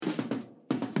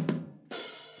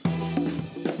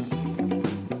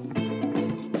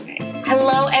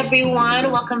Hello,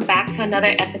 everyone. Welcome back to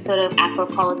another episode of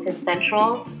Afropolitan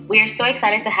Central. We are so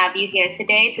excited to have you here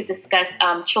today to discuss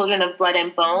Children of Blood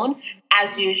and Bone.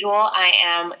 As usual, I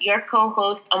am your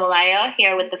co-host, Omalaya,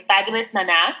 here with the fabulous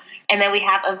Nana. And then we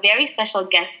have a very special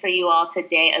guest for you all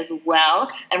today as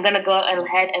well. I'm going to go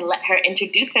ahead and let her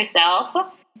introduce herself.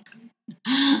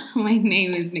 My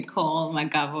name is Nicole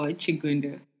Magavo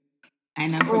Chigundu.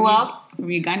 And I'm from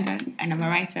Uganda, and I'm a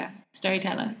writer,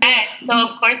 storyteller. So,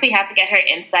 of course, we have to get her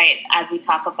insight as we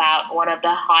talk about one of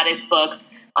the hottest books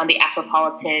on the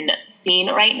Afropolitan scene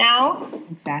right now.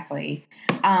 Exactly.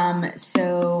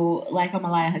 So, like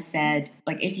Amalaya has said,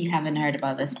 if you haven't heard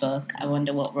about this book, I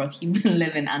wonder what rock you've been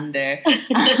living under.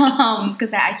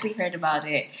 Because I actually heard about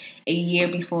it a year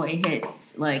before it hit,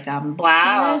 bookstores.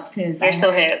 Wow, you're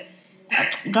so hip.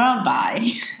 Girl, bye.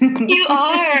 You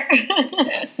are.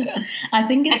 I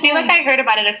feel like I heard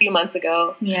about it a few months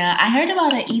ago. Yeah, I heard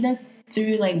about it either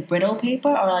through Brittle Paper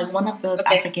or one of those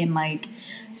African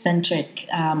centric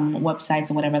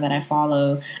websites or whatever that I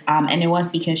follow. And it was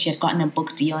because she had gotten a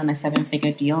book deal and a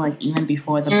 7-figure deal even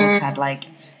before the book had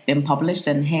been published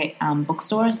and hit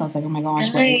bookstores. So I was like, oh my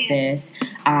gosh, what is this?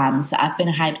 So I've been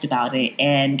hyped about it,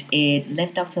 and it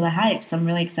lived up to the hype. So I'm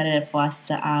really excited for us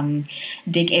to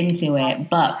dig into it.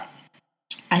 But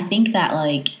I think that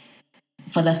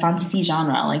for the fantasy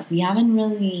genre, we haven't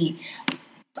really.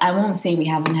 I won't say we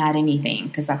haven't had anything,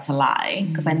 because that's a lie.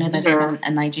 Because I know there's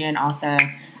a Nigerian author.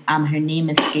 Her name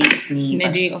escapes me.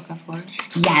 Nnedi Okorafor.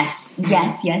 Yes.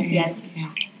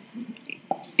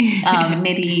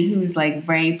 Nnedi, who's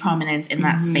very prominent in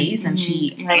that space, and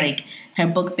she her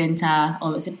book Binta,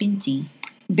 or is it Binti?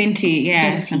 Binti,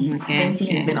 yeah. Binti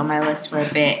has been on my list for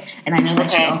a bit, and I know that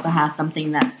she also has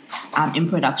something that's in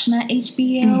production at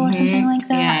HBO or something like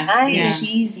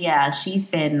that. She's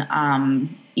been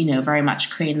very much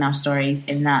creating our stories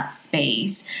in that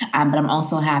space. But I'm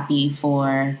also happy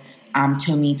for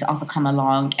Tomi to also come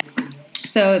along.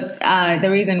 So the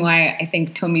reason why I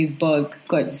think Tomi's book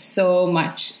got so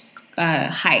much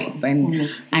hype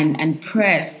and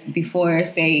press before,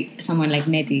 say, someone like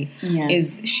Nnedi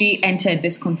is she entered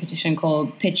this competition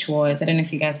called Pitch Wars. I don't know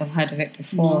if you guys have heard of it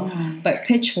before, but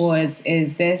Pitch Wars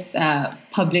is this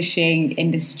publishing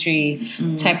industry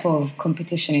type of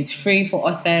competition. It's free for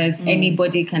authors.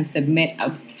 Anybody can submit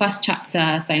a first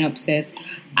chapter synopsis,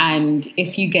 and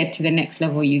if you get to the next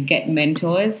level, you get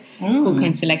mentors who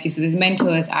can select you. So those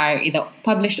mentors are either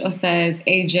published authors,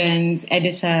 agents,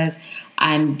 editors,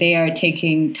 and they are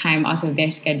taking time out of their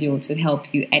schedule to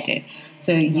help you edit.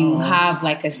 So you have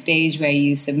a stage where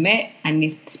you submit, and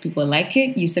if people like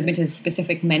it, you submit to a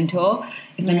specific mentor.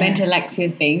 If the mentor likes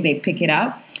your thing, they pick it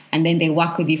up, and then they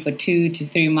work with you for 2 to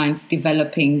 3 months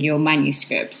developing your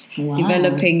manuscript,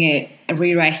 developing it,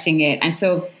 rewriting it. And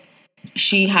so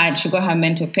she got her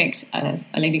mentor picked, a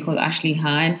lady called Ashley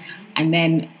Hahn, and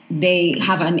then they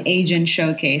have an agent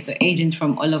showcase, so agents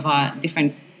from all of our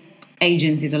different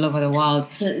agencies all over the world.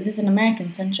 So is this an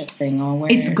American-centric thing, or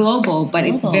where? It's global, but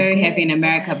it's very heavy in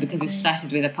America because it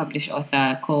started with a published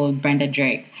author called Brenda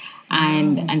Drake.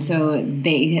 And so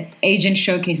the agent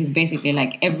showcase is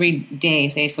basically every day,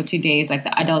 say for 2 days,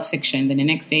 the adult fiction, then the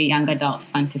next day young adult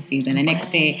fantasy, then the next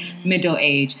day middle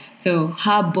age. So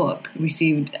her book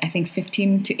received, I think,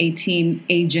 15 to 18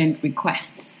 agent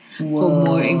requests for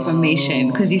more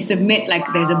information, because you submit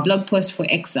there's a blog post for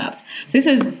excerpt. So this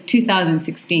is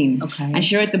 2016, and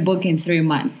she wrote the book in 3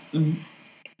 months.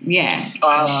 Yeah,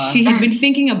 she had been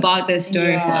thinking about this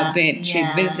story for a bit. She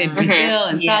visited Brazil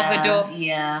and Salvador.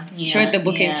 She wrote the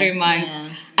book in 3 months,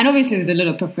 and obviously there's a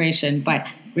little preparation, but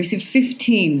received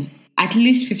at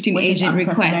least 15 agent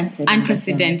requests,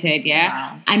 unprecedented.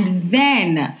 And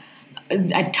then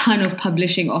a ton of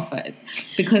publishing offers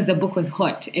because the book was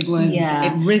hot. It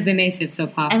resonated so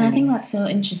powerfully. And I think that's so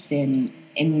interesting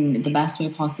in the best way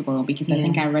possible, because I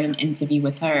think I read an interview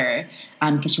with her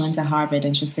because she went to Harvard,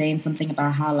 and she was saying something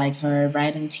about how her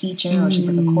writing teacher, or she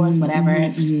took a course, whatever,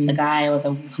 the guy or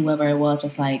whoever it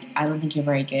was like, I don't think you're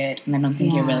very good, and I don't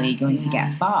think you're really going to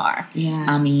get far. You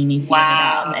need to give it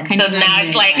up. And so now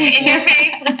it's in your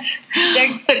face.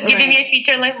 They're giving me a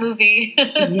feature-length movie.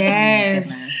 Yes.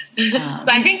 So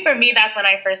I think for me, that's when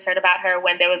I first heard about her,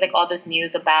 when there was all this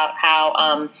news about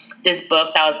how this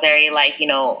book that was very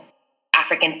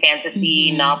African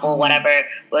fantasy novel, whatever,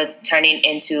 was turning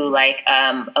into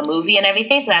a movie and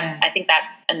everything. So I think that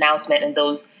announcement and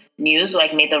those news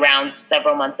made the rounds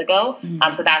several months ago.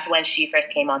 So that's when she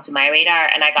first came onto my radar,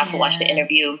 and I got to watch the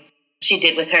interview she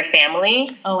did with her family.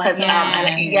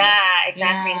 Exactly.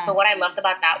 So what I loved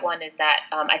about that one is that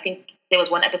I think there was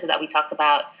one episode that we talked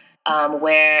about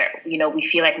where, we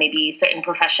feel like maybe certain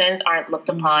professions aren't looked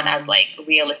upon as like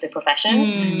realistic professions.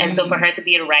 And so for her to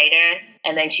be a writer,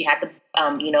 and then she had the,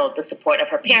 the support of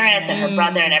her parents and her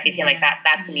brother and everything like that,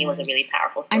 that to me was a really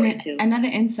powerful story too. Another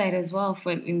insight as well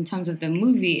in terms of the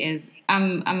movie is,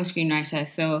 I'm a screenwriter,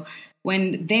 so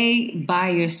when they buy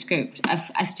your script,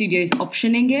 a studio is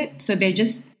optioning it, so they're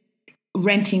just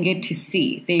renting it to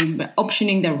see. They're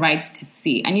optioning the rights to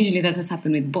see, and usually that does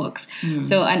happen with books.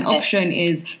 So an option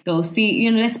is they'll see,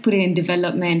 let's put it in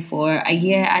development for a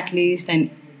year at least and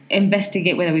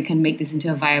investigate whether we can make this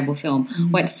into a viable film.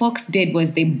 What Fox did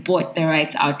was they bought the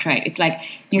rights outright. It's like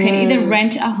you can either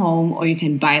rent a home or you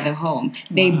can buy the home.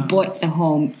 They bought the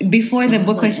home before the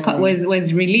book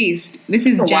was released. This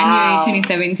is January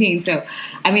 2017. So,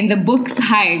 I mean, the book's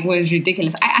hype was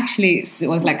ridiculous. I actually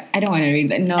was like, I don't want to read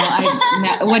that. No,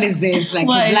 what is this? Like,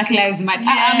 Black Lives Matter.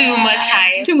 Too much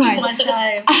hype. Too much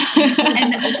hype.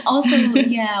 And also,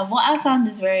 what I found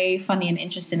is very funny and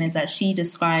interesting is that she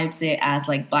describes it as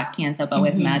like Black Panther but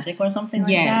with magic or something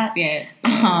like that. Yes.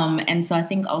 And so I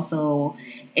think also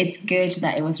it's good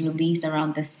that it was released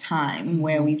around this time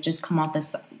where we've just come off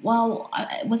this. Well,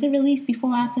 was it released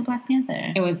before or after Black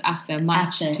Panther? It was after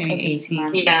March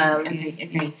 2018.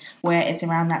 Okay. Where it's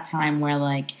around that time where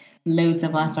like loads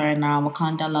of us are in our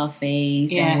Wakanda love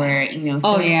phase and we're,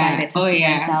 so excited to see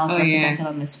ourselves represented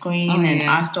on the screen and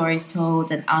our stories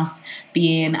told and us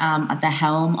being at the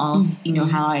helm of,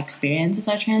 how our experiences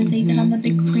are translated on the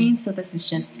big screen. So this is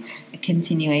just a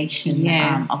continuation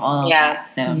of all of that.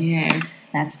 So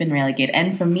that's been really good.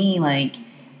 And for me, like,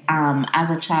 as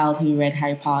a child who read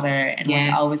Harry Potter and was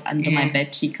always under my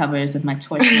bedsheet covers with my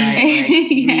torchlight,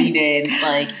 reading,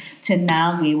 like, to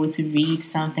now be able to read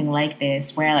something like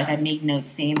this where like I make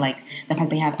notes saying like the fact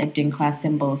they have Adinkra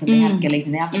symbols and they have gillies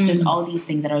and they have just all these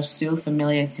things that are so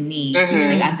familiar to me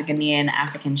like as a Ghanaian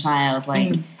African child,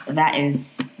 like that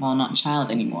is, well, not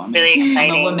child anymore, really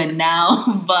exciting. I'm a woman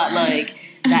now, but like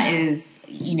that is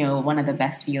one of the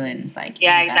best feelings, like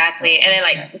exactly. And then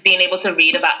like being able to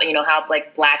read about how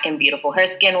like black and beautiful her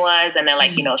skin was, and then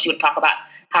like she would talk about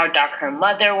how dark her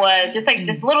mother was, just like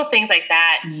just little things like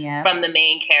that from the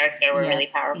main character were really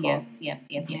powerful.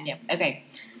 Okay,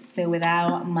 so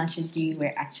without much ado,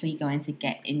 we're actually going to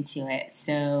get into it.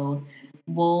 So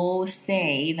we'll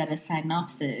say that a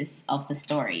synopsis of the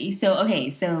story.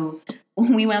 So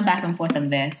we went back and forth on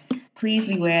this. Please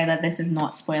be aware that this is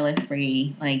not spoiler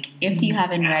free. Like, if you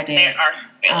haven't read it, there are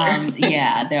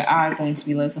spoilers. there are going to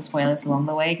be loads of spoilers along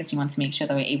the way because we want to make sure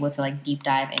that we're able to like deep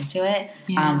dive into it.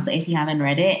 So if you haven't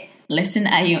read it, listen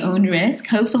at your own risk.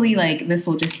 Hopefully, like this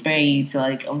will just spur you to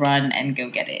like run and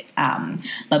go get it.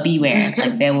 But beware,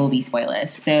 like there will be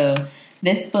spoilers. So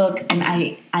this book, and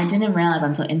I didn't realize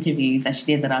until interviews that she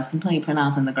did that I was completely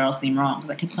pronouncing the girl's name wrong because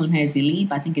I kept calling her Zélie,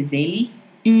 but I think it's Zélie.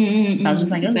 So I was just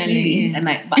like, oh, Zélie. And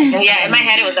like, but I guess in my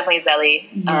head it was definitely Zélie.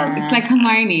 It's like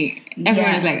Hermione.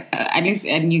 Everyone is like, at least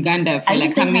in Uganda, for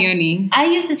like Hermione. I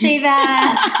used to say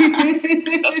that.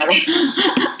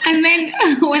 And then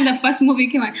when the first movie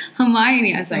came out,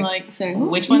 Hermione, I was like, sorry,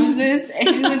 which one is this?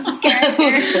 Who is this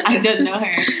character? I don't know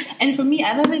her. And for me,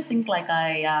 I don't even think like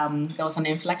there was an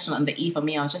inflection on the E for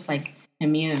me. I was just like,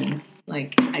 Hermione.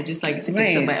 Like, I just like took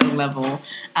it to my own level.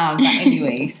 But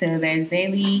anyway, so there's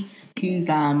Zélie, who's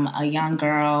a young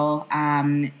girl.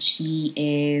 She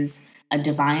is a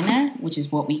diviner, which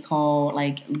is what we call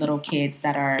like little kids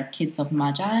that are kids of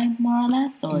magi, more or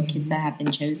less, or kids that have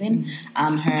been chosen.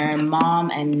 Her mom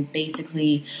and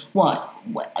basically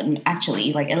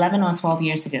actually like 11 or 12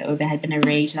 years ago, there had been a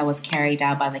rage that was carried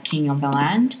out by the king of the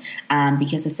land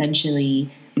because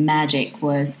essentially magic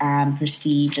was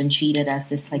perceived and treated as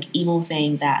this like evil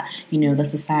thing that the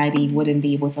society wouldn't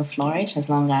be able to flourish as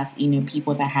long as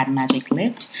people that had magic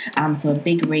lived. So a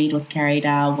big raid was carried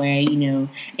out where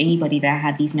anybody that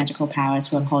had these magical powers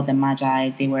who were called the magi,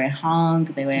 they were hung,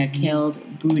 they were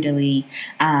killed brutally,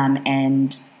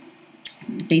 and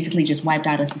basically just wiped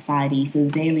out of society. So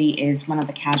Zélie is one of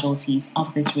the casualties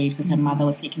of this raid because her mother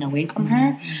was taken away from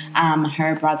her.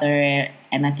 Her brother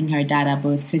and I think her dad are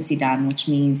both Kusidan, which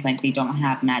means like they don't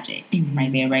have magic,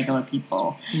 right? They're regular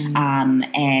people.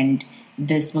 And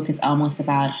this book is almost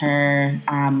about her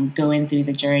going through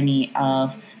the journey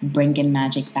of bringing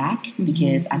magic back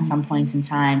because at some point in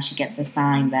time she gets a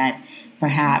sign that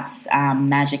perhaps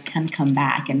magic can come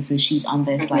back, and so she's on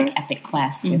this like epic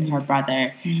quest with her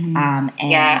brother. And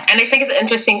I think it's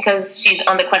interesting because she's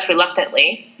on the quest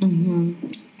reluctantly.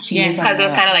 She is because it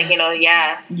was kind of like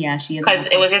she is because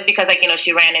it was just because like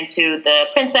she ran into the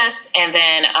princess, and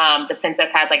then the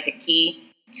princess had like the key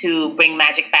to bring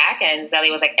magic back, and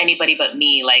Zelly was like, anybody but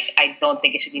me. Like, I don't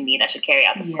think it should be me that should carry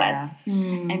out this quest.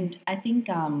 And I think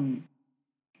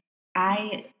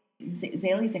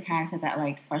Zaylee's a character that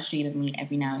like frustrated me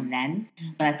every now and then,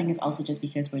 but I think it's also just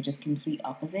because we're just complete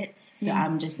opposites. So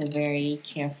I'm just a very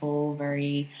careful,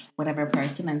 very whatever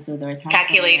person, and so there are times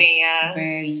calculating,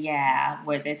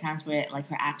 where there are times where like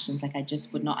her actions, like I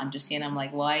just would not understand. I'm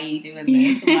like, why are you doing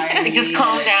this? Why are you just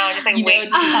calm down, just like wait,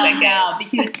 just calm down,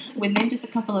 because within just a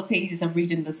couple of pages of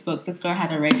reading this book, this girl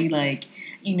had already like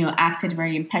acted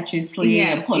very impetuously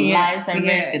and put lives at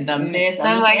risk and done this.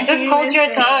 I'm like, just hold your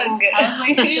tongue. I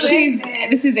was like,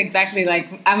 this is exactly like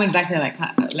I'm exactly like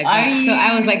that. So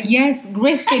I was like, yes,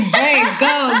 risk it, brave,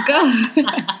 go.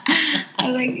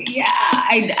 I was like, yeah.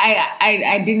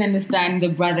 I didn't understand the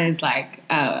brothers like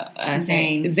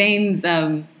Zane's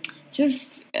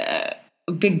just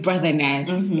big brotherness.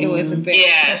 It was a bit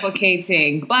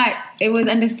suffocating, but it was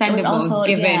understandable also,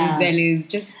 given Zelly's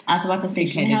just. I was about to say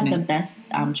she didn't have the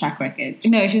best track record.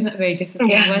 No, she was not very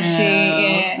disciplined, was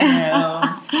she?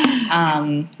 No.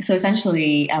 So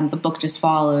essentially, the book just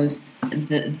follows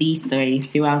these three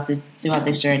throughout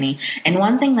this journey. And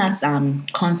one thing that's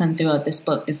constant throughout this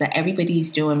book is that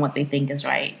everybody's doing what they think is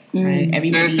right. Right?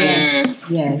 Everybody is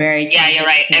very convicted. Yeah, you're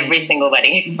right. Every single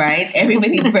buddy. Right?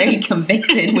 Everybody's very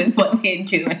convicted with what they're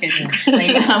doing.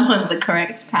 Like, I'm on the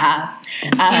correct path.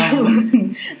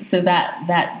 So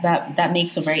that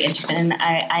makes her very interesting.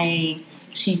 And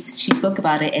she spoke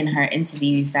about it in her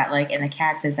interviews that like in the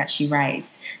characters that she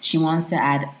writes, she wants to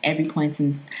at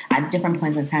different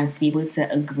points in time to be able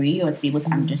to agree or to be able to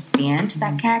understand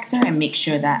that character and make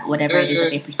sure that whatever it is that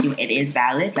they pursue, it is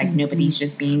valid. Like nobody's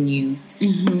just being used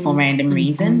for random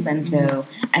reasons. And so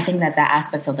I think that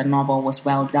aspect of the novel was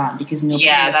well done because nobody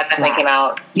was that definitely came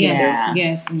out.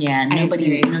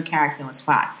 No character was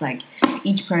flat. Like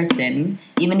each person,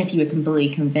 even if you were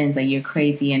completely convinced that you're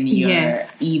crazy and you're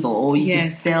evil, you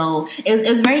still it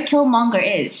was very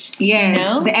Killmonger-ish. The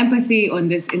empathy in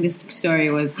this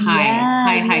story was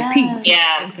high peak.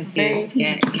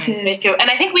 Very true.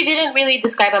 And I think we didn't really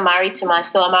describe Amari too much.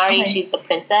 So Amari, she's the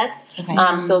princess.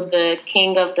 So the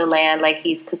king of the land, like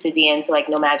he's Kusidian, so like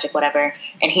no magic, whatever,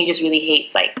 and he just really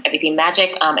hates like everything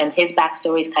magic. And his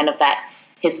backstory is kind of that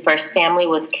his first family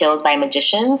was killed by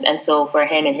magicians, and so for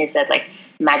him and his head, like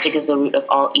magic is the root of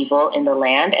all evil in the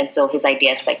land, and so his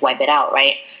idea is like wipe it out,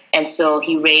 right? And so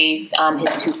he raised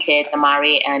his two kids,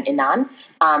 Amari and Inan,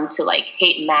 to like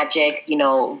hate magic,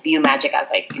 view magic as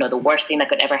like, the worst thing that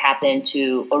could ever happen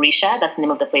to Orisha. That's the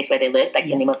name of the place where they live, like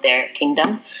the name of their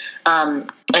kingdom.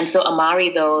 And so Amari,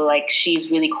 though, like she's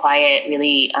really quiet,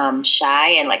 really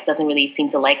shy, and like doesn't really seem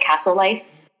to like castle life.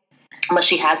 But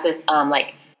she has this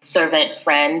like servant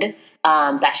friend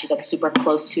that she's like super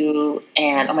close to,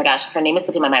 and oh my gosh, her name is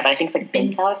slipping my mind, but I think it's like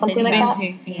Binta or something like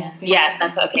that. Yeah,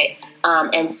 that's okay.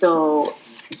 And so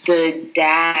the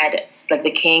dad, like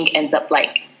the king, ends up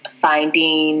like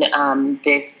finding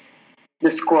the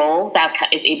scroll that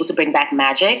is able to bring back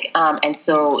magic. And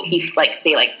so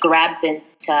they like grab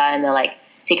Binta and they like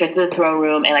take her to the throne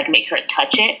room and like make her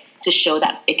touch it to show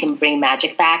that it can bring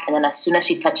magic back. And then as soon as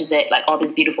she touches it, like all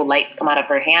these beautiful lights come out of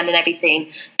her hand and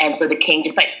everything. And so the king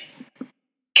just like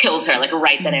kills her like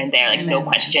right then and there, like no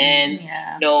questions,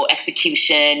 no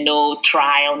execution, no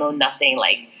trial, no nothing,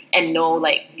 like, and no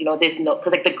like, there's no,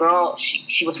 because like the girl,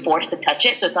 she was forced to touch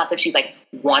it, so it's not as if she like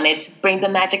wanted to bring the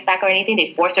magic back or anything.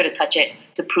 They forced her to touch it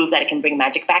to prove that it can bring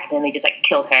magic back, and then they just like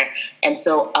killed her. And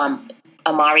so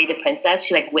Amari the princess,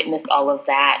 she like witnessed all of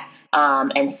that,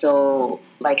 and so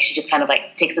like she just kind of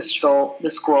like takes the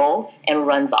scroll and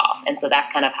runs off. And so that's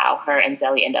kind of how her and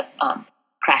Zelly end up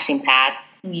crashing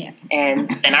paths. And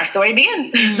then our story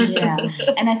begins.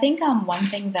 And I think one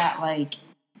thing that like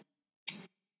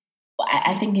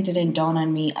I think it didn't dawn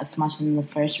on me as much in the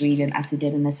first reading as it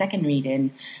did in the second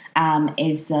reading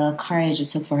is the courage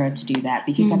it took for her to do that,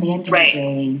 because at the end of the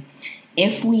day,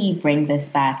 if we bring this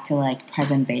back to like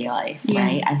present day life,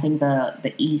 right? I think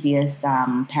the easiest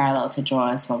parallel to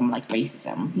draw is from like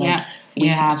racism. Like we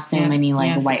have so many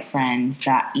like white friends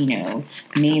that,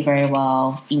 may very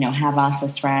well, have us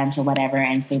as friends or whatever.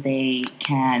 And so they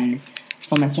can,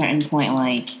 from a certain point,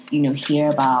 like, hear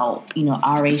about,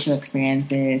 our racial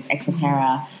experiences,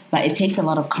 etc. But it takes a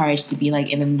lot of courage to be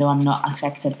like, even though I'm not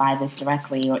affected by this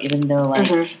directly, or even though like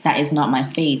that is not my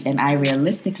fate, and I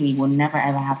realistically will never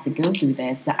ever have to go through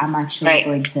this, that I'm actually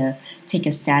going to take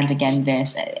a stand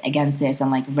against this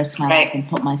and like risk my life and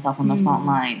put myself on the front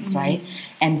lines, right?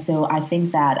 And so I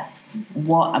think that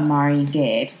what Amari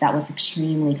did, that was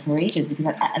extremely courageous, because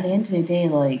at the end of the day,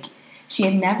 like, she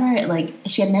had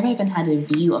never even had a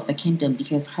view of the kingdom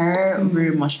because her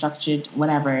room was structured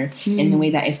in the way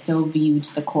that it still viewed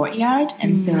the courtyard,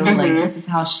 and so like this is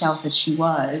how sheltered she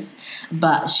was.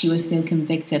 But she was so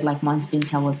convicted, like once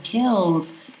Binta was killed,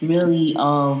 really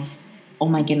of, oh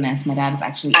my goodness, my dad is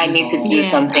actually I need to do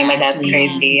something. My dad's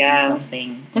crazy. Yeah.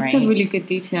 That's a really good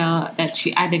detail that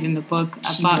she added in the book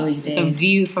about the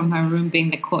view from her room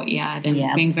being the courtyard and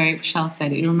being very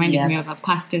sheltered. It reminded me of a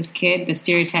pastor's kid, the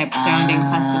stereotype surrounding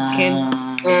pastor's kids.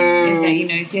 Is that, you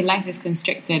know, if your life is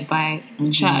constricted by the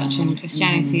church and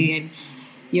Christianity and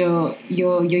you're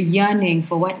yearning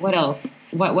for what else?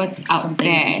 What's out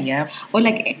there? Or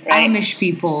like Amish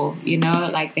people, you know,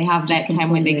 like they have that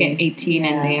time when they get 18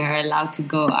 and they are allowed to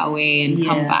go away and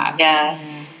come back. Yeah.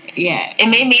 It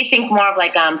made me think more of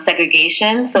like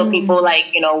segregation. So people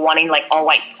like, you know, wanting like all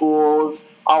white schools,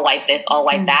 all white this, all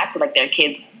white that. So like their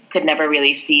kids could never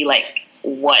really see like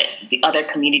what the other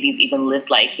communities even lived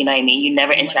like. You know what I mean? You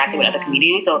never interacted with other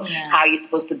communities. So how are you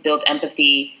supposed to build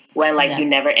empathy when like you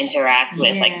never interact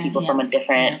with like people from a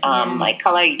different like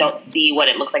color? You don't see what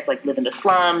it looks like to like live in the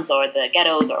slums or the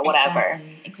ghettos or whatever.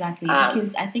 Exactly.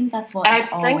 Because I think that's what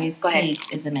it always takes,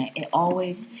 isn't it? It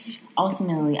always,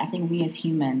 ultimately, I think we as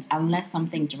humans, unless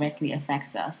something directly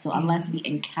affects us, so unless we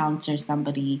encounter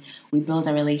somebody, we build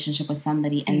a relationship with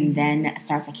somebody and then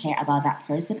start to care about that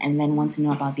person and then want to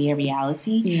know about their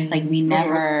reality, like we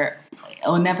never...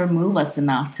 It'll never move us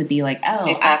enough to be like,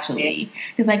 actually,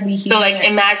 because like we hear, so like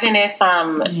imagine if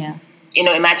you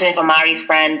know, imagine if Amari's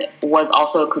friend was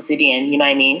also a Kusidian, you know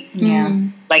what I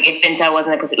mean? Like if Binta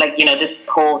wasn't a Kusidian, like, you know, this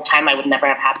whole timeline would never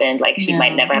have happened. Like she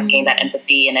might never have gained that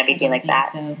empathy and everything like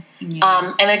that. So.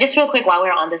 And then just real quick, while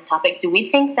we're on this topic, do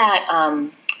we think that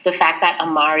the fact that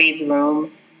Amari's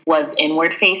room was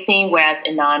inward facing, whereas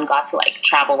Inan got to like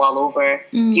travel all over.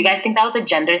 Do you guys think that was a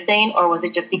gender thing, or was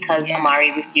it just because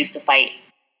Amari refused to fight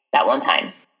that one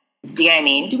time? Do you know what I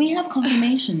mean? Do we have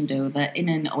confirmation though that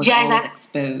Inan was always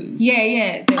exposed?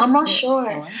 I'm not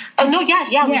sure.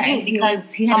 We do,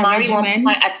 because Amari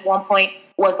at one point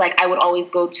was like, I would always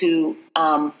go to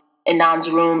Inan's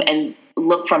room and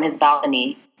look from his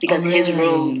balcony, because his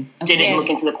room didn't look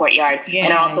into the courtyard.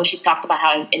 And also she talked about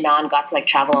how Inan got to like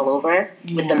travel all over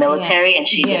with the military and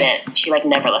she didn't. She like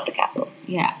never left the castle.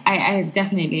 I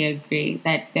definitely agree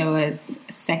that there was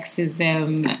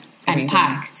sexism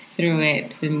unpacked through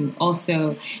it, and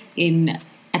also in,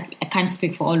 I can't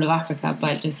speak for all of Africa,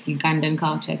 but just Ugandan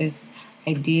culture, this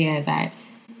idea that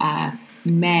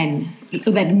men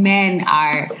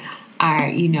are,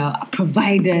 you know,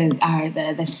 providers, are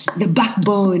the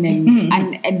backbone,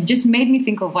 and just made me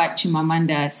think of what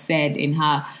Chimamanda said in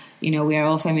her, you know, We Are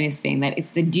All Feminists thing, that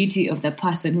it's the duty of the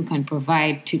person who can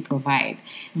provide to provide.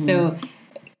 So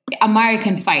Amari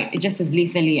can fight just as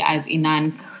lethally as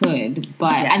Inan could,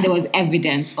 but and there was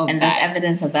evidence of that. And there's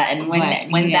evidence of that. And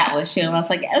when that was shown, I was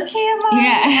like, okay, Amari,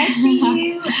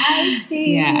 I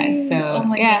see you. So oh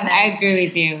my goodness. I agree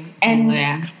with you. And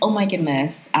oh my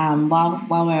goodness, while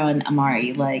we're on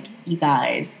Amari, like, you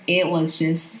guys, it was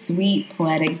just sweet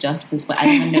poetic justice, but I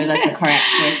don't even know that's the correct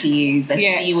word to use. That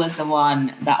she was the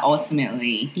one that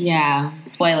ultimately,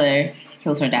 spoiler,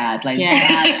 killed her dad. Like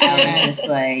that, I was just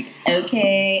like,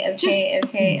 okay.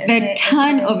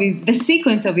 The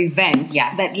sequence of events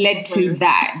that led to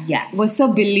that was so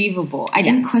believable. I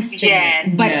didn't question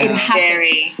it, but it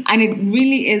happened, and it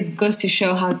really goes to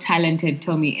show how talented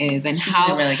Tomi is, and she how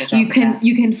did a really good job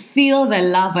you can feel the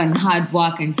love and hard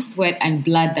work and sweat and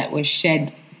blood that was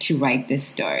shed to write this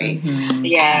story.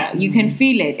 You can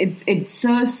feel it. It's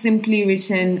so simply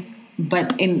written.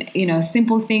 But in, you know,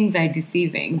 simple things are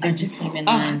deceiving. They're just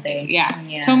aren't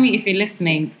they? Tomi, if you're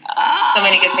listening, so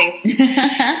many good things.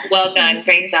 Well done,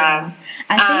 great job.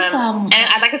 I think, and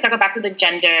I'd like to circle back to the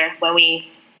gender when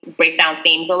we break down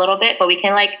themes a little bit, but we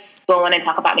can like go on and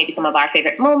talk about maybe some of our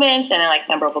favorite moments and like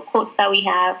memorable quotes that we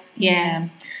have.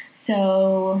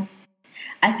 So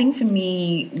I think for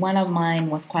me, one of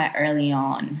mine was quite early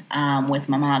on with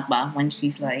Mama Agba, when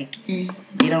she's like,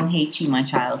 they don't hate you, my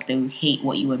child, they hate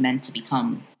what you were meant to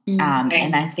become. And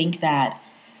I think that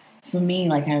for me,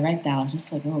 like, I read that, I was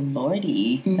just like, oh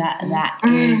lordy,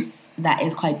 that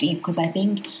is quite deep, because I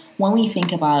think when we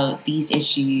think about these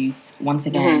issues, once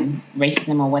again,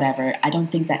 racism or whatever, I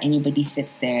don't think that anybody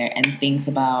sits there and thinks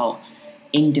about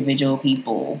individual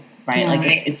people. Right,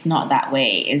 like it's not that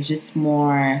way. It's just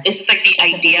more. It's just like the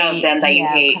idea of them that you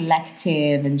hate,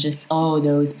 collective, and just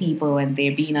those people, and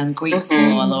they're being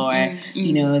ungrateful, or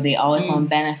you know, they always want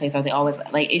benefits, or they always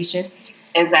like. It's just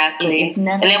Exactly. It's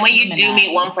never. And then when you do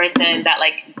meet one person that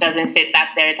like doesn't fit that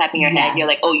stereotype in your head, you're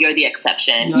like, oh, you're the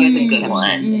exception. You're the good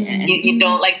one. You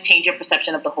don't like change your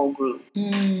perception of the whole group.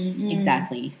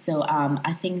 Exactly. So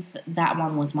I think that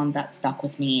one was one that stuck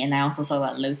with me, and I also saw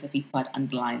that loads of people had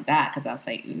underlined that because I was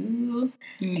like, ooh,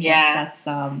 I guess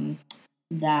that's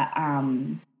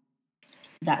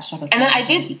that shock. And then I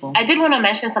did want to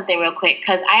mention something real quick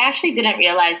because I actually didn't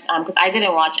realize because I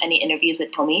didn't watch any interviews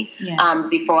with Tomi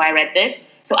before I read this,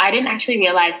 so I didn't actually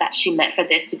realize that she meant for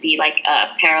this to be like a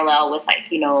parallel with like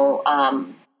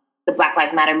the Black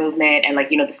Lives Matter movement and like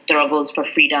the struggles for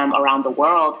freedom around the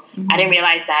world. I didn't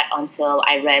realize that until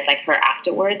I read like her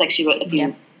afterwards. Like she wrote a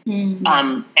few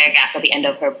paragraphs at the end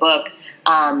of her book,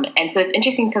 and so it's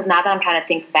interesting because now that I'm trying to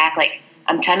think back, like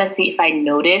I'm trying to see if I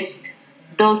noticed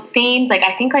those themes. Like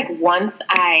I think like once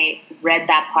I read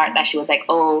that part that she was like,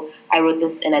 oh, I wrote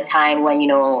this in a time when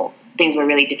things were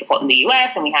really difficult in the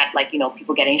US and we had like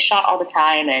people getting shot all the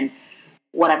time and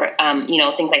whatever,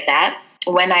 things like that.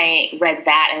 When I read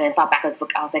that and then thought back of the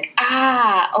book, I was like,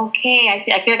 okay, I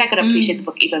see. I feel like I could appreciate the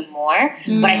book even more.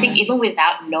 But I think even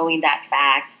without knowing that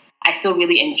fact, I still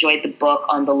really enjoyed the book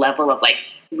on the level of like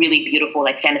really beautiful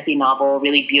like fantasy novel,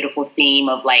 really beautiful theme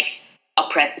of like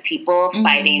oppressed people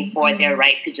fighting for their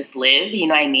right to just live. You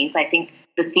know what I mean? So I think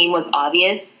the theme was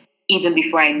obvious even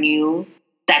before I knew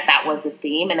that was the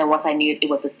theme. And then once I knew it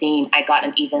was the theme, I got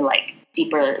an even like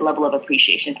deeper level of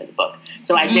appreciation for the book.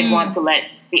 So I did want to let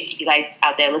you guys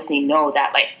out there listening know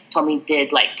that like Tomi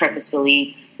did like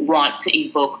purposefully want to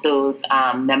evoke those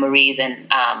memories and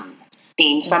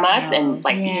themes from us, and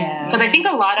like because I think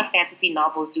a lot of fantasy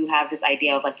novels do have this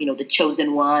idea of like the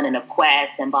chosen one and a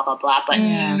quest and blah blah blah, but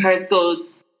hers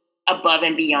goes above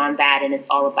and beyond that, and it's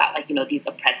all about like these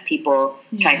oppressed people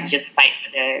trying to just fight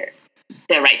for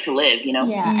their right to live.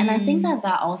 And I think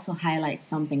that also highlights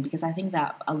something, because I think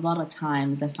that a lot of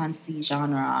times the fantasy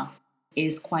genre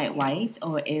is quite white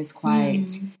or is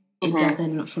quite it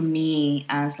doesn't, for me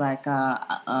as like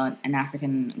an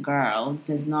African girl,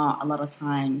 does not a lot of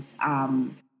times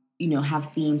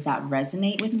have themes that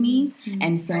resonate with me.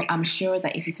 And so I'm sure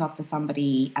that if you talk to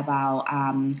somebody about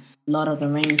Lord of the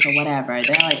Rings or whatever,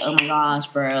 they're like, oh my gosh,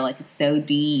 bro, like it's so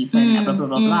deep and blah blah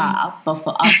blah blah. But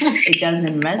for us it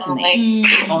doesn't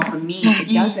resonate, or for me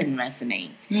it doesn't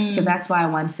resonate. So that's why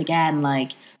once again,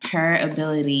 like her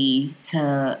ability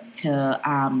to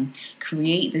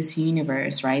create this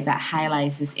universe, right, that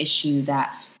highlights this issue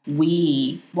that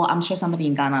I'm sure somebody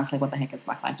in Ghana is like, what the heck is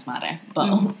Black Lives Matter? But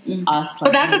us, like,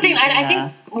 but that's the thing. I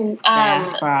think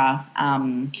diaspora,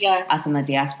 us in the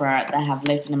diaspora that have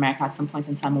lived in America at some point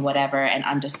in time or whatever, and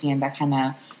understand that kind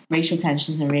of racial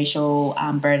tensions and racial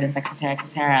burdens, et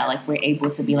cetera, like we're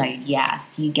able to be like,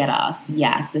 yes, you get us.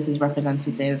 Yes, this is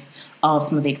representative of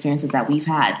some of the experiences that we've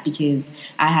had. Because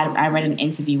I read an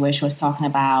interview where she was talking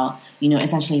about,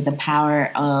 essentially the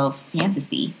power of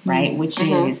fantasy, right? Which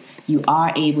is you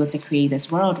are able to create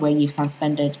this world where you've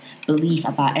suspended belief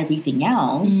about everything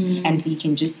else. And so you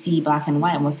can just see black and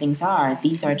white and what things are.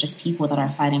 These are just people that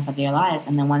are fighting for their lives.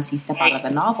 And then once you step out of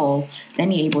the novel,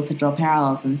 then you're able to draw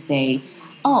parallels and say,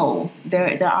 oh,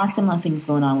 there are similar things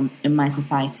going on in my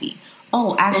society.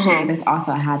 Oh, actually, this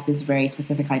author had this very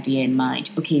specific idea in mind.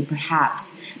 Okay,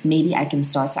 perhaps maybe I can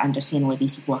start to understand where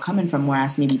these people are coming from,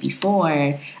 whereas maybe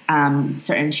before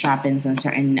certain trappings and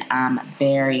certain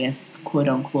barriers, quote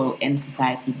unquote, in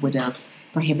society would have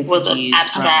prohibited you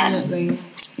from,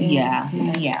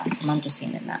 from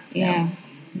understanding that. So, yeah.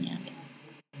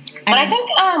 But I think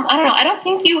I don't know. I don't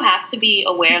think you have to be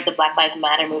aware of the Black Lives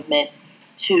Matter movement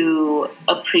to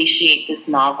appreciate this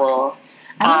novel.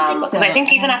 Because I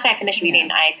think even after I finished reading,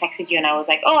 I texted you and I was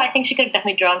like, oh, I think she could have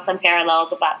definitely drawn some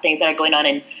parallels about things that are going on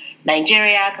in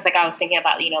Nigeria. Because like I was thinking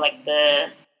about, like the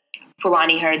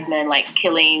Fulani herdsmen like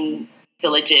killing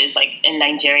villages like in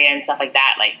Nigeria and stuff like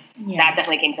that. Like that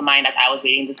definitely came to mind as I was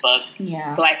reading this book.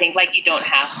 So I think like you don't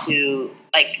have to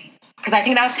like, because I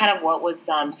think that was kind of what was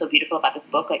so beautiful about this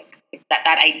book, like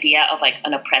that idea of like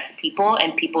an oppressed people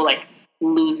and people like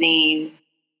losing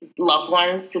loved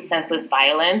ones to senseless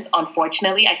violence.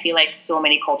 Unfortunately, I feel like so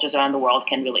many cultures around the world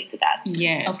can relate to that.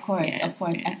 Yes, of course.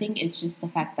 I think it's just the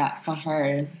fact that for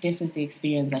her, this is the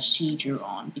experience that she drew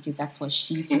on, because that's what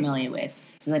she's familiar with.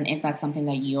 So then if that's something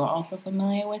that you're also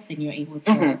familiar with, then you're able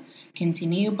to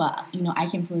continue. But, I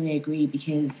completely agree,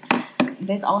 because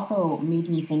this also made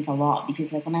me think a lot,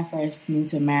 because like when I first moved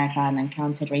to America and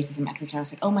encountered racism, etc., I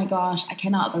was like, oh my gosh, I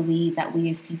cannot believe that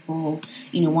we as people,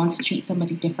 want to treat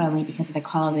somebody differently because of the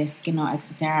color of their skin or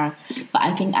etc. But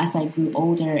I think as I grew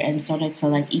older and started to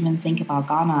like even think about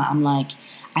Ghana, I'm like,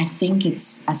 I think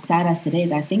it's, as sad as it is,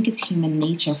 I think it's human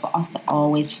nature for us to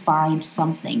always find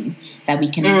something that we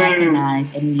can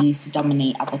recognize and use to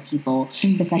dominate other people.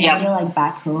 Because I feel like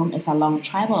back home, it's along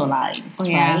tribal lines,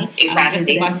 right?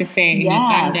 Exactly. What to say.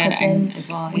 Yeah, because then as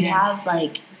well, we have,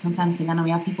 like, sometimes in Ghana, we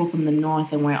have people from the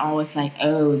north, and we're always like,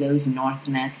 oh, those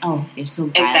northerners, oh, they're so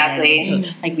violent. Exactly.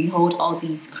 So, like, we hold all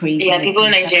these crazy... Yeah, people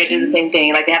in Nigeria do the same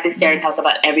thing. Like, they have these stereotypes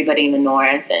about everybody in the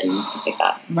north and stuff like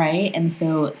that. Right? And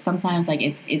so sometimes, like,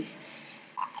 it's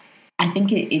I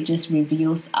think it just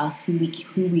reveals to us who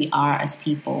we are as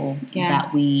people.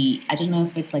 That we, I don't know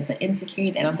if it's like the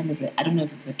insecurity. I don't know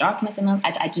if it's the darkness in us.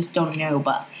 I just don't know.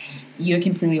 But you're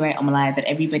completely right, Omalaya, that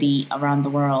everybody around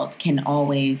the world can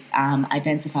always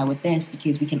identify with this,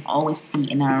 because we can always see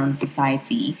in our own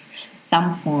societies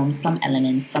some form, some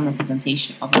elements, some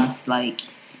representation of us, like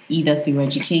either through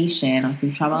education or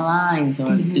through tribal lines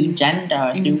or through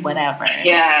gender or through whatever.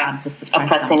 To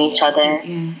oppressing each other.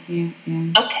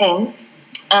 Okay.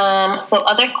 So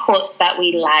other quotes that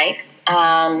we liked.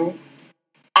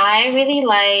 I really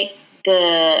like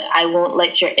I won't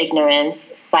let your ignorance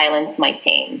silence my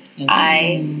pain.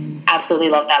 I absolutely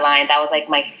love that line. That was like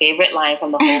my favorite line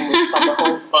from the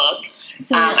whole book.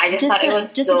 So I just thought it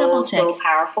was so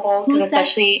powerful. Who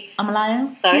especially said,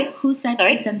 Amalaya? Sorry? Who said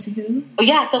it sent to who? Oh,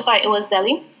 yeah, so sorry. It was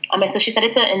Zeli. So she said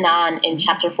it to Inan in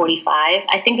chapter 45.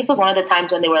 I think this was one of the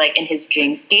times when they were like in his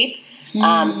dreamscape.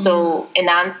 So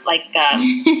Inan's like,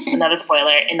 another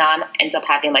spoiler, Inan ends up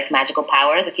having like magical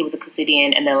powers. Like he was a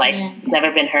Kusidian and then like he's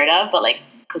never been heard of, but like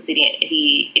Kusidian,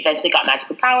 he eventually got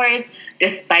magical powers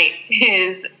despite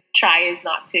his tries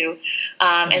not to.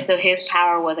 And so his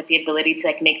power was like the ability to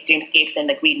like make dreamscapes and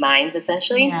like read minds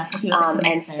essentially.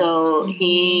 And so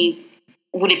he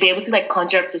would be able to like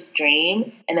conjure up this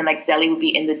dream, and then like Zeli would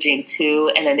be in the dream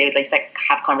too, and then they would like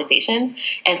have conversations.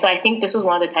 And so I think this was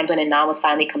one of the times when Inan was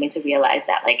finally coming to realize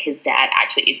that like his dad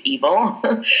actually is evil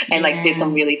and like did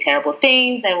some really terrible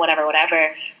things and whatever.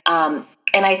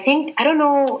 And I think, I don't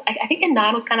know, I think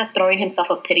Inan was kind of throwing himself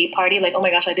a pity party, like, oh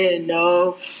my gosh, I didn't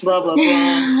know, blah, blah, blah.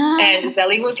 And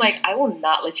Zeli was like, I will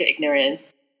not let your ignorance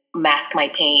mask my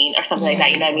pain or something like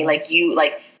that. You know what I mean? Like you,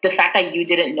 like the fact that you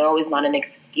didn't know is not an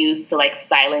excuse to like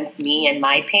silence me and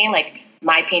my pain. Like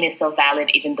my pain is so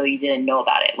valid even though you didn't know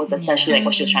about it, was essentially like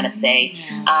what she was trying to say.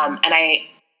 And I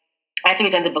had to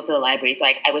return the book to the library, so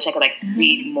like I wish I could like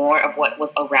read more of what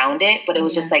was around it, but it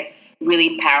was just like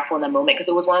really powerful in the moment, because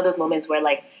it was one of those moments where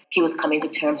like he was coming to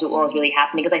terms with what was really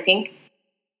happening. Because I think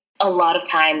a lot of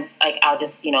times, like I'll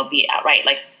just, you know, be outright,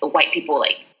 like the white people,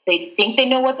 like they think they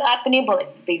know what's happening, but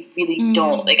like, they really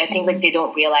don't. Like I think like they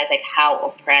don't realize like how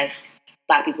oppressed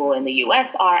Black people in the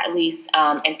U.S. are, at least,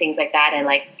 and things like that. And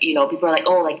like, you know, people are like,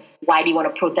 oh, like why do you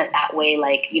want to protest that way?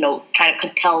 Like, you know, trying to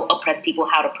tell oppressed people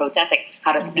how to protest, like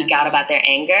how to speak out about their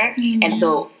anger. And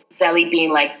so Zeli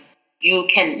being like, you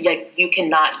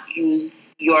cannot use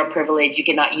your privilege, you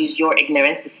cannot use your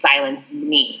ignorance to silence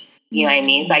me. You know what I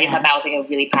mean? So I just thought that was like a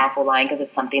really powerful line, because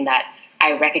it's something that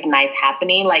I recognize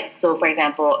happening. Like, so for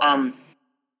example,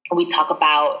 we talk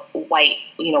about white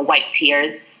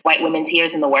women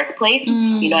tears in the workplace.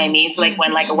 You know what I mean? So like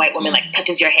when like a white woman like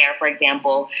touches your hair, for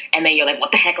example, and then you're like,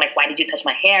 what the heck? Like, why did you touch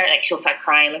my hair? Like she'll start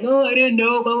crying, like, oh, I didn't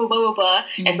know, blah, blah, blah, blah, blah.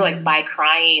 And so like by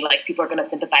crying, like people are going to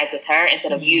sympathize with her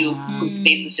instead of you, whose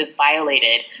space was just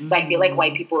violated. So I feel like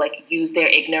white people like use their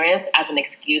ignorance as an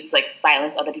excuse to like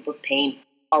silence other people's pain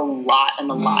a lot,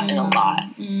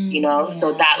 you know?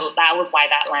 So that was why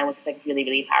that line was just like really,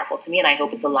 really powerful to me. And I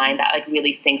hope it's a line that like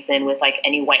really sinks in with like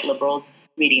any white liberals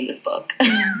reading this book.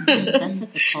 That's a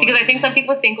good point. Because I think some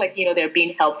people think like, you know, they're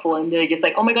being helpful and they're just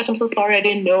like, oh my gosh, I'm so sorry, I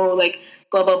didn't know, like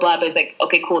blah, blah, blah. But it's like,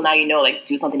 okay, cool, now you know, like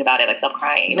do something about it, like stop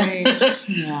crying.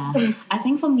 I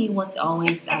think for me, what's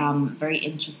always very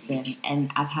interesting,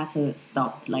 and I've had to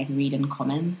stop like reading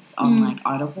comments on like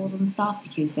articles and stuff,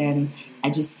 because then I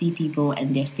just see people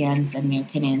and their stance and their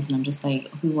opinions, and I'm just like,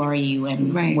 who are you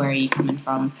and where are you coming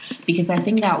from? Because I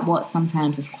think that what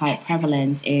sometimes is quite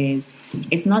prevalent is,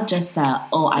 it's not just that,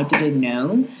 oh, I didn't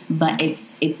know, but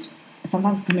it's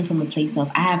sometimes coming from a place of,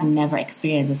 I have never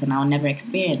experienced this and I'll never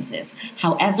experience this.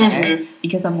 However,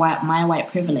 because of my white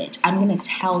privilege, I'm going to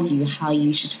tell you how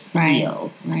you should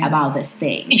feel about this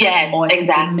thing. Yes, or to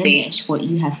exactly. diminish what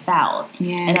you have felt.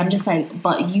 And I'm just like,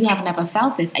 but you have never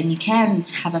felt this and you can't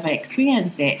have ever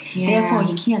experienced it. Therefore,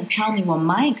 you can't tell me what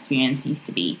my experience needs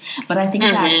to be. But I think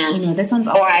that, you know, this one's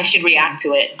also... Or I should react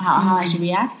to it. How I should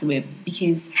react to it.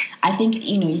 Because I think,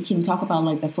 you know, you can talk about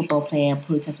like the football player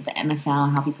protest with the NFL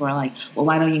and how people are like, like, well,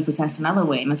 why don't you protest another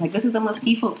way? And it's like, this is the most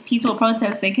peaceful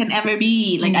protest they can ever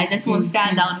be. Like, I just won't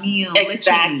stand down kneel.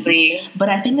 Exactly. Literally. But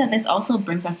I think that this also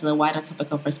brings us to the wider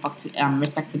topic of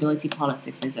respectability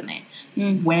politics, isn't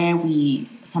it? Where we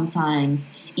sometimes,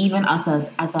 even us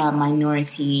as other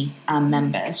minority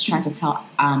members, try to tell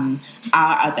our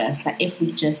others that if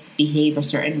we just behave a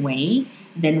certain way,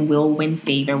 then we'll win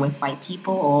favor with white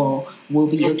people, or we'll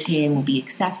be okay and we'll be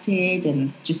accepted,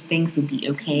 and just things will be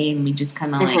okay, and we just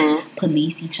kind of like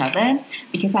police each other.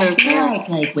 Because I feel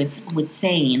like with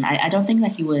Zayn, I don't think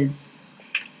that he was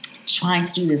trying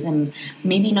to do this, and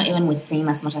maybe not even with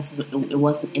Zayn as much as it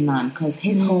was with Inan, because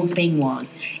his whole thing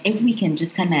was, if we can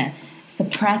just kind of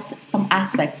suppress some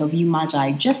aspects of you,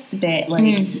 Magi, just a bit, like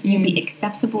you'll be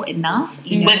acceptable enough.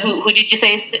 You know? Who did you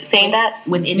say saying that?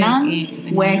 With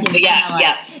Inan, where he was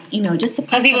you know, just to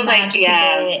because he was like,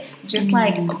 bit, just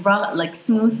like rough, like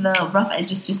smooth the rough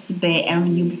edges just a bit,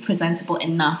 and you'll be presentable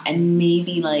enough, and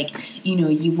maybe like, you know,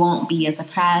 you won't be as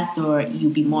oppressed, or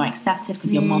you'll be more accepted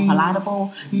because you're more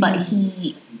palatable. But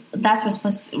that's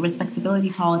respectability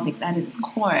politics at its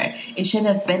core. It should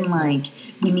have been like,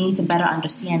 we need to better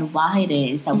understand why it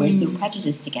is that we're so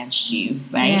prejudiced against you,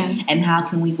 right? And how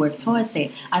can we work towards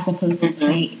it, as opposed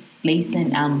to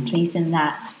placing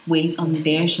that weight on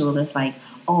their shoulders, like,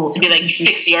 oh, to be like,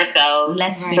 fix yourself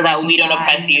so that we don't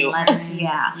oppress you.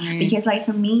 Because like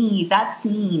for me, that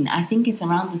scene, I think it's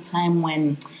around the time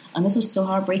when, and this was so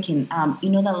heartbreaking, you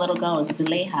know that little girl,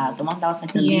 Zuleyha, the one that was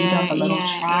like the leader of a little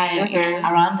tribe,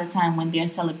 around the time when their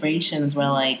celebrations were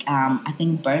like, I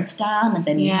think burnt down, and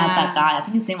then you had that guy, I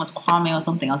think his name was Kwame or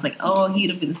something. I was like, oh, he'd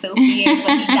have been so fierce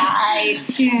when he died.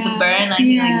 The burn, like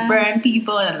he like burned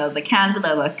people, and then there was a cancer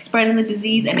that was like spreading the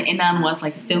disease, and Inan was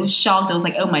like so shocked. I was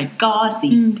like, oh my god,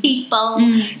 these people,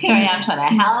 here I am trying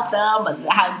to help them, but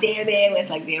how dare they with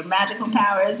like their magical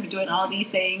powers be doing all these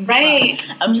things, right?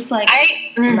 But I'm just like,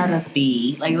 let us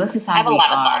be, like, this is how we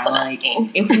are. Like,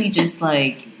 if we just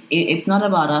like, it's not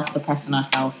about us suppressing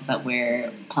ourselves so that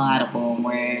we're palatable and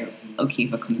we're okay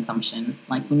for consumption.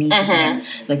 Like, we need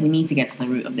we need to get to the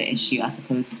root of the issue, as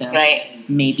opposed to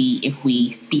maybe if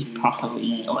we speak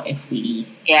properly, or if we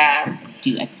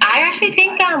do X. I actually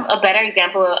think a better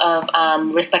example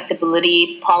of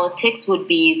respectability politics would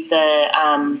be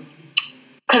the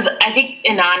because I think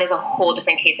Inan is a whole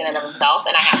different case in and of himself,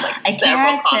 and I have like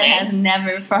several comments. Has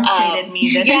never frustrated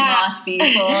me this much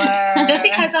before. Just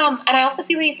because, and I also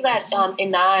believe that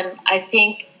Inan, I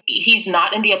think he's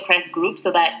not in the oppressed group,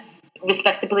 so that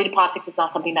respectability politics is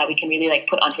not something that we can really like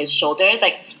put on his shoulders.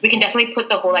 Like, we can definitely put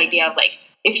the whole idea of like,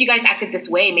 if you guys acted this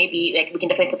way, maybe like we can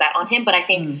definitely put that on him. But I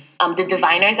think the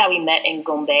diviners that we met in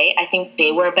Gombe, I think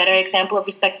they were a better example of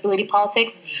respectability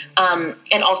politics.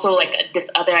 And also like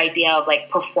this other idea of like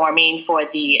performing for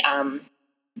the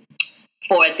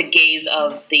gaze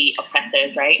of the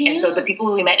oppressors, right? And so the people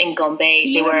who we met in Gombe,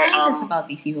 they were us about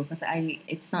these people, because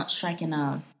it's not striking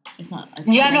out. It's not. Of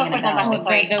course I'm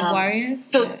sorry. The warriors.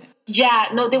 So. Yeah,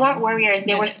 no, they weren't warriors.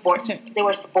 They were They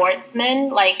were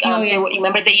sportsmen. Like,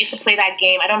 remember they used to play that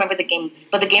game. I don't remember the game,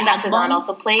 but the game that Tizan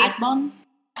also played.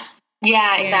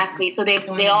 Yeah, exactly. So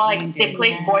they all like they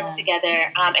play sports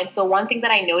together. And so one thing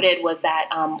that I noted was that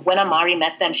when Amari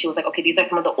met them, she was like, okay, these are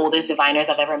some of the oldest diviners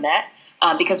I've ever met.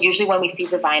 Because usually when we see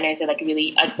diviners, they're like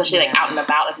really, especially like out and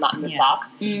about, if not in the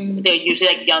stocks, they're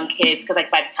usually like young kids. Because like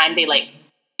by the time they like,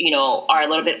 you know, are a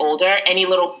little bit older, any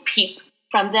little peep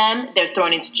from them, they're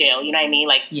thrown into jail. You know what I mean?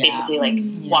 Like basically like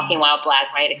walking while black,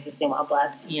 right? Existing while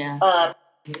black. Yeah.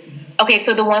 Okay,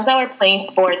 so the ones that were playing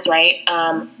sports, right?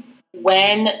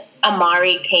 When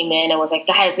Amari came in and was like,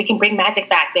 guys, we can bring magic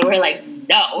back, they were like,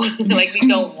 no, like we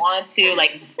don't want to.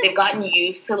 Like, they've gotten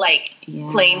used to like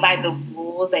playing by the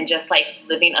rules and just like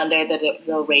living under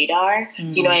the radar. Do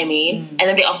you know what I mean? And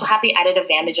then they also have the added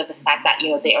advantage of the fact that,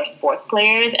 you know, they are sports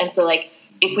players, and so like,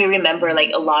 if we remember, like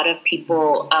a lot of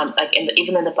people, like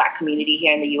even in the Black community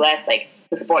here in the U.S., like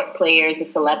the sports players, the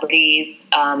celebrities,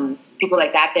 people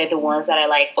like that, they're the ones that are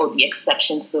like, oh, the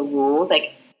exception to the rules.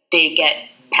 Like, they get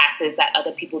passes that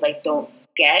other people like don't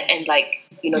get, and like,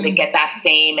 you know, they get that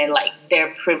fame, and like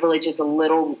their privilege is a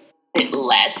little bit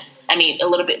less. I mean, a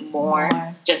little bit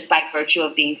more, just by virtue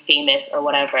of being famous or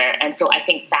whatever. And so I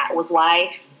think that was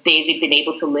why they've been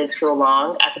able to live so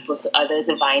long as opposed to other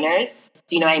diviners.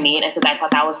 Do you know what I mean? And so I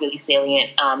thought that was really salient,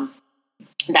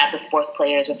 that the sports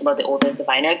players were some of the oldest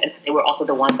diviners, and they were also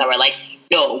the ones that were like,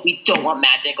 yo, we don't want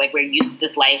magic. Like, we're used to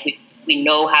this life. We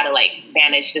know how to, like,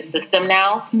 manage the system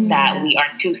now, that we are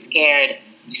too scared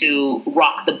to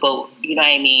rock the boat. You know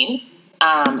what I mean?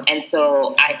 And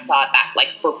so I thought that,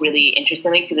 like, spoke really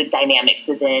interestingly to the dynamics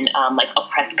within, like,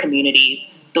 oppressed communities,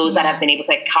 those that have been able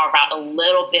to like carve out a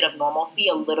little bit of normalcy,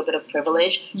 a little bit of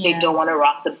privilege, they don't want to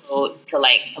rock the boat to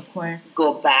like, of course,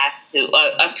 go back to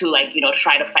like, you know,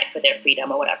 try to fight for their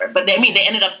freedom or whatever. But they, I mean, they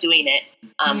ended up doing it.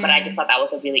 But I just thought that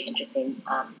was a really interesting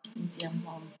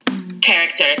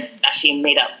character that she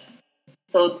made up.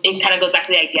 So it kind of goes back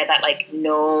to the idea that like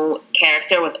no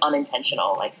character was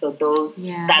unintentional. Like, so those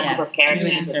that group of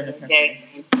characters were very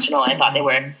intentional. I thought they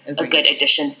were a good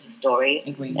addition to the story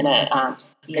and a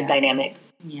good dynamic.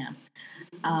 Yeah.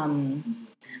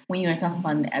 When you were talking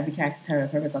about every character serve a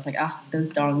purpose, I was like, those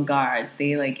darn guards,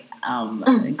 they like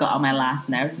got on my last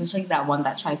nerves, especially that one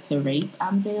that tried to rape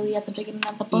Zélie at the beginning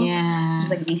of the book. Just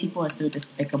like, these people are so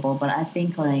despicable, but I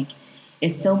think like it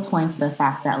still points to the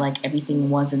fact that like everything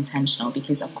was intentional,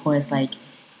 because of course like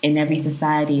in every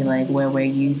society like where we're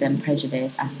using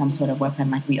prejudice as some sort of weapon,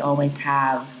 like we always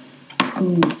have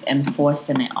who's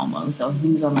enforcing it almost, or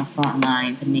who's on the front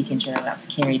lines and making sure that that's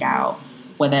carried out,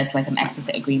 whether it's like an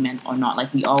explicit agreement or not.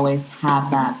 Like we always have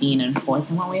that being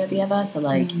enforced in one way or the other. So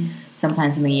like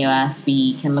sometimes in the US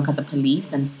we can look at the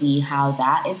police and see how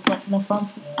that is brought to the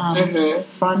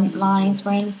front lines,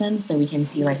 for instance. So we can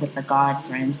see like with the guards,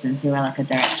 for instance, they were like a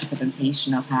direct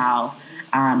representation of how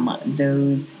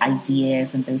those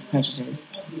ideas and those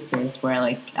prejudices were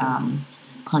like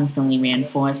constantly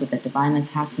reinforced, with the divine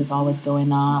taxes always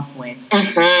going up, with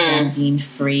them being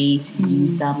free to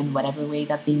use them in whatever way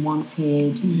that they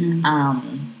wanted.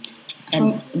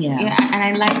 And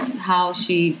I liked how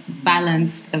she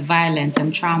balanced the violence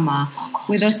and trauma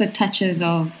with also touches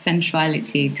of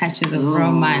sensuality, touches of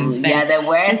romance. Yeah, there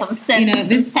were some, you know,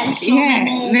 this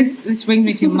brings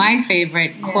me to my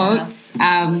favorite quotes.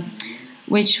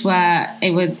 Which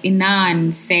it was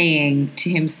Inan saying to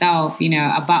himself, you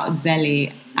know, about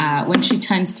Zélie, when she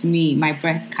turns to me, my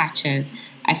breath catches,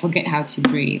 I forget how to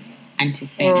breathe and to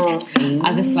think. I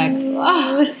was just like,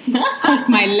 just cross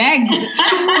my legs.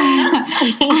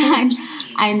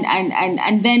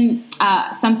 and then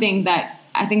something that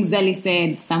I think Zélie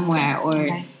said somewhere,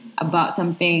 or about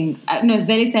something,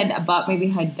 Zélie said about maybe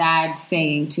her dad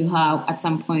saying to her at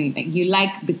some point, like, you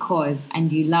like because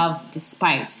and you love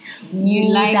despite. You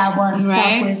like that one,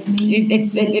 right? Stuck with me.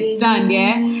 It's done,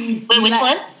 yeah. Wait, which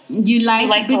one? You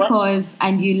like because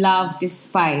and you love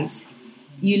despite.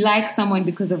 You like someone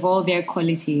because of all their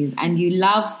qualities, and you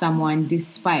love someone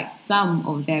despite some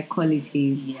of their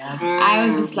qualities. Yeah. I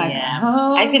was just like,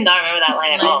 I did not remember that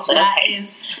line at all. But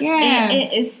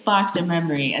it sparked a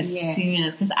memory as soon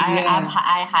as, because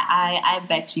I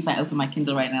bet you if I open my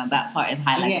Kindle right now, that part is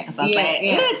highlighted, because I was like,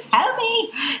 tell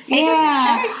me, take us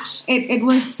to church. It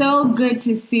was so good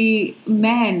to see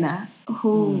men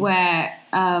who were,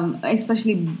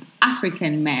 especially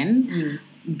African men,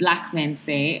 Black men,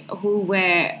 say, who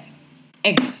were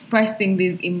expressing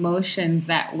these emotions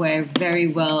that were very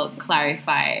well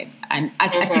clarified and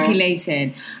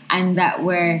articulated, and that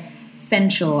were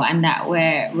sensual and that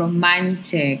were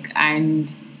romantic,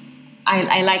 and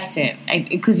I liked it,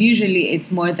 because usually it's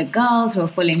more the girls who are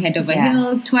falling head over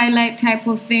heels, Twilight type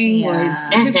of thing, or it's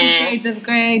 50 Shades of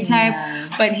Grey type,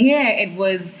 but here it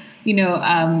was, you know,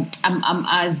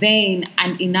 Zayn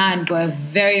and Inan were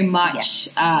very much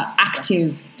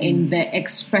active in the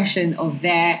expression of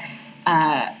their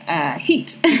heat.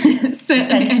 So,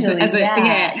 essentially,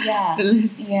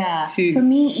 For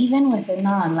me, even with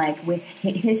Inan, like with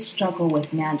his struggle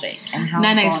with magic and how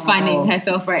Nana is fanning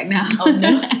herself right now. Oh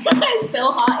no, it's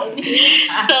so hot in here.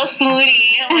 So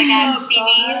smoothie. Oh my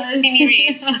God, Steamy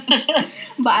Reed.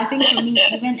 But I think for me,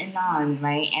 even Inan,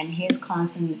 right, and his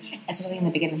constant, especially in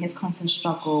the beginning, his constant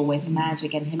struggle with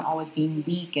magic and him always being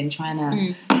weak and trying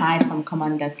to hide from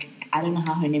Commander, I don't know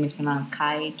how her name is pronounced,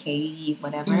 Kai,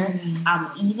 whatever.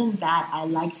 Even that, I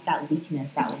liked that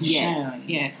weakness that was shown.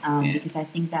 Because I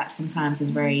think that sometimes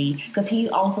is very, because he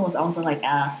also was also like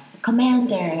a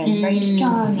commander and very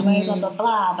strong and very blah blah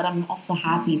blah, but I'm also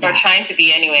happy that, or trying to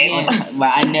be anyway.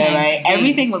 Well, I know, right?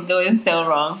 Everything was going so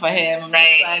wrong for him.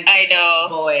 Right, like, I know.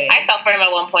 Boy, I felt for him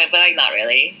at one point, but like not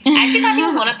really. I actually thought he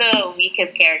was one of the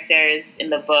weakest characters in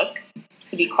the book,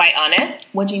 to be quite honest.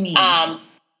 What do you mean?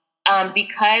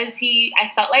 Because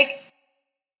I felt like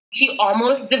he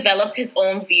almost developed his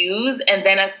own views, and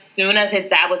then as soon as his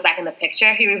dad was back in the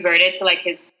picture, he reverted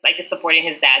to just supporting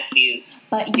his dad's views.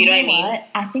 But do you know what I mean?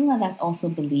 I think that that's also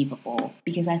believable,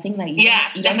 because I think that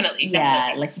definitely.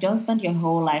 Like you don't spend your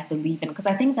whole life believing. Because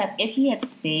I think that if he had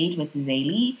stayed with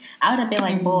Zélie, I would have been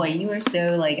like, boy, you were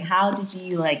so like, how did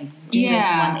you like do this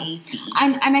 180?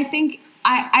 And I think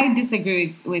I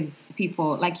disagree with people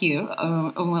like you,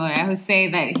 I would say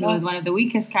that he was one of the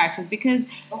weakest characters because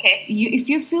if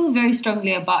you feel very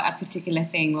strongly about a particular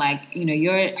thing, like,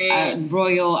 you're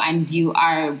royal and you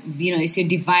are, it's your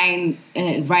divine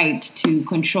right to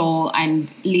control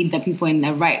and lead the people in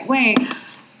the right way,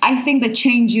 I think the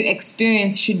change you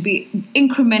experience should be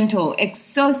incremental. It's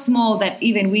so small that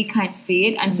even we can't see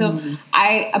it. And so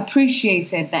I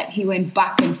appreciated that he went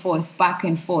back and forth.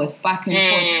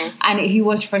 And he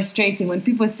was frustrating. When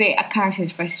people say a character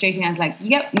is frustrating, I was like,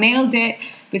 yep, nailed it.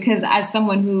 Because as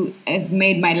someone who has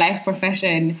made my life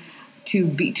profession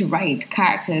to write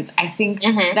characters, I think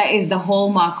that is the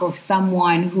hallmark of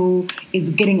someone who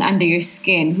is getting under your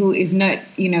skin, who is not,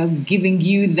 giving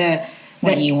you the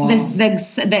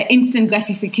instant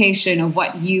gratification of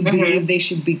what you believe they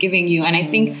should be giving you. And I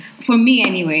think, for me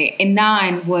anyway,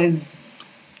 Inan was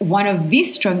one of the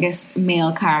strongest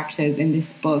male characters in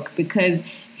this book because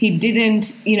he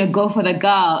didn't, go for the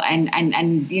girl and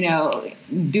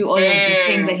do all of the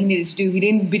things that he needed to do. He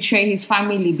didn't betray his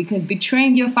family, because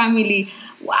betraying your family,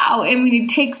 wow, I mean, it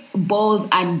takes balls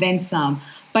and then some.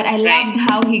 But I loved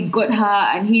how he got her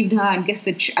and heaved her against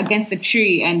the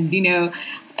tree and,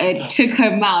 took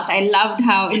her mouth. I loved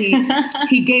how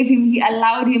he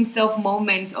allowed himself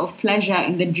moments of pleasure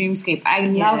in the dreamscape. I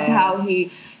loved how he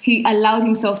allowed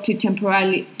himself to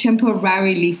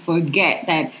temporarily forget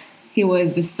that he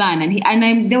was the son.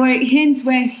 And there were hints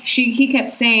where he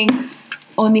kept saying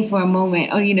only for a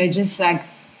moment, or, just like,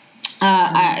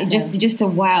 just a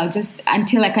while, just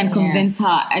until I can convince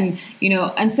her, and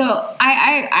and so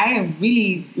I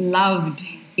really loved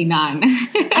Inan.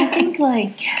 I think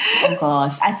I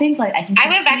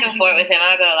went back and forth with him. I'm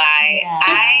not gonna lie. Yeah.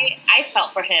 I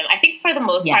felt for him. I think for the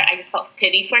most part, I just felt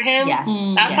pity for him. That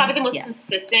was probably the most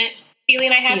consistent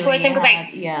feeling I had towards him, because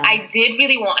I did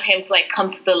really want him to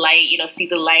come to the light, see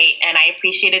the light, and I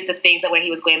appreciated the things where he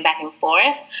was going back and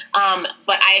forth.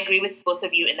 But I agree with both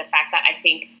of you in the fact that I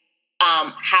think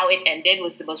how it ended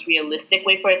was the most realistic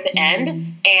way for it to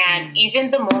end. And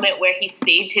even the moment where he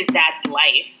saved his dad's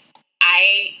life,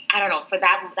 I don't know, for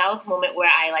that was the moment where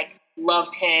I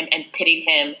loved him and pitied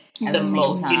him the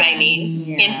most. You know what I mean?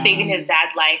 Yeah. Him saving his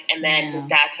dad's life and then his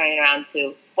dad turning around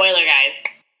to, spoiler guys,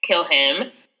 kill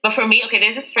him. But for me,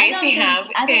 there's this phrase we have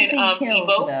in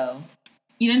Igbo.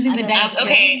 You don't think the dad?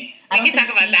 Okay, we can talk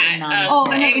about that.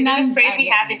 There's this phrase we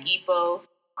have in Igbo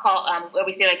called where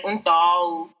we say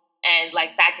untau. And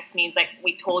that just means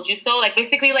we told you so.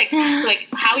 Basically so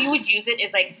how you would use it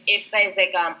is if there's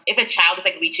if a child is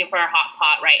reaching for a hot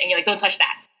pot, right? And you're don't touch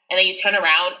that. And then you turn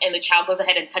around and the child goes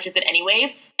ahead and touches it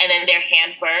anyways, and then their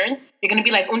hand burns. You're gonna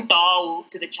be untau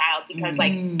to the child because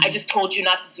I just told you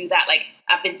not to do that.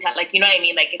 I've been you know what I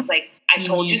mean? It's I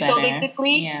told you so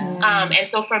basically. Yeah. And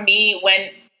so for me when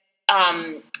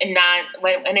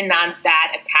Inan's dad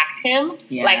attacked him,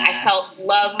 I felt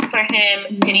love for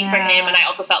him, pity for him, and I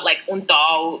also felt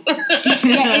untau.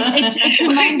 It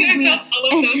reminded me all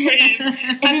of those for him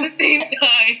at the same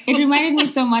time. It reminded me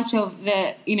so much of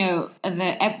the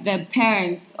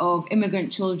parents of immigrant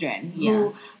children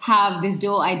who have these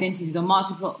dual identities or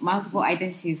multiple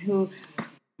identities. Who,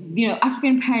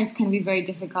 African parents can be very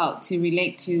difficult to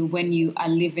relate to when you are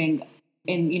living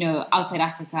in outside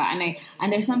Africa, and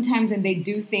there's sometimes when they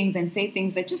do things and say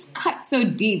things that just cut so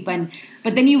deep, but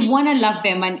then you want to love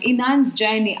them. And Inan's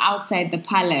journey outside the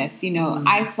palace,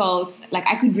 I felt like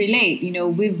I could relate.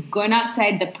 We've gone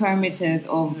outside the perimeters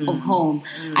of home,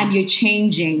 and you're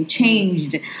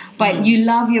changed, but you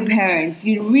love your parents.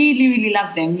 You really, really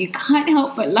love them. You can't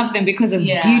help but love them because of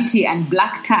duty and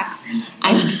black tax.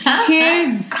 And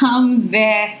here comes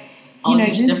their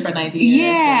just different ideas.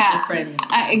 Yeah, different.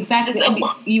 Exactly.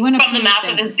 You want to from the mouth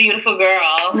of this beautiful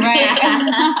girl,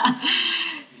 right?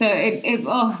 So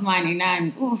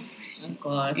Inan. Oof. Oh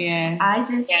gosh. Yeah. I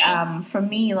just for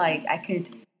me, I could,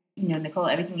 Nicole,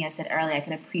 everything you said earlier, I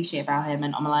could appreciate about him,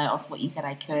 and Omalai, also what you said,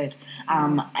 I could.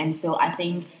 And so I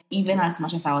think even as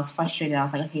much as I was frustrated, I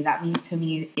was like, okay, that means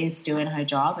Tomi is doing her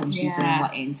job and she's doing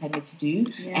what it intended to do.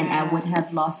 Yeah. And I would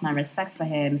have lost my respect for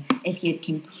him if he had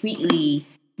completely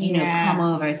come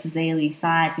over to Zaylee's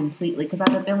side completely, because I'd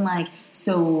have been like,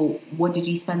 so what did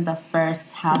you spend the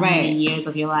first how many years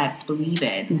of your lives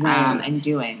believing and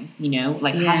doing,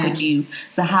 how could you,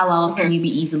 so how else can you be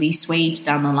easily swayed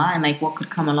down the line? What could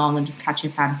come along and just catch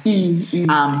your fancy? So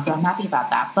I'm happy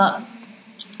about that. But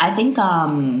I think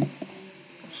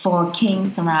for King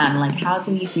Saran, how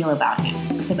do you feel about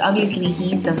him? Because obviously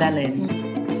he's the villain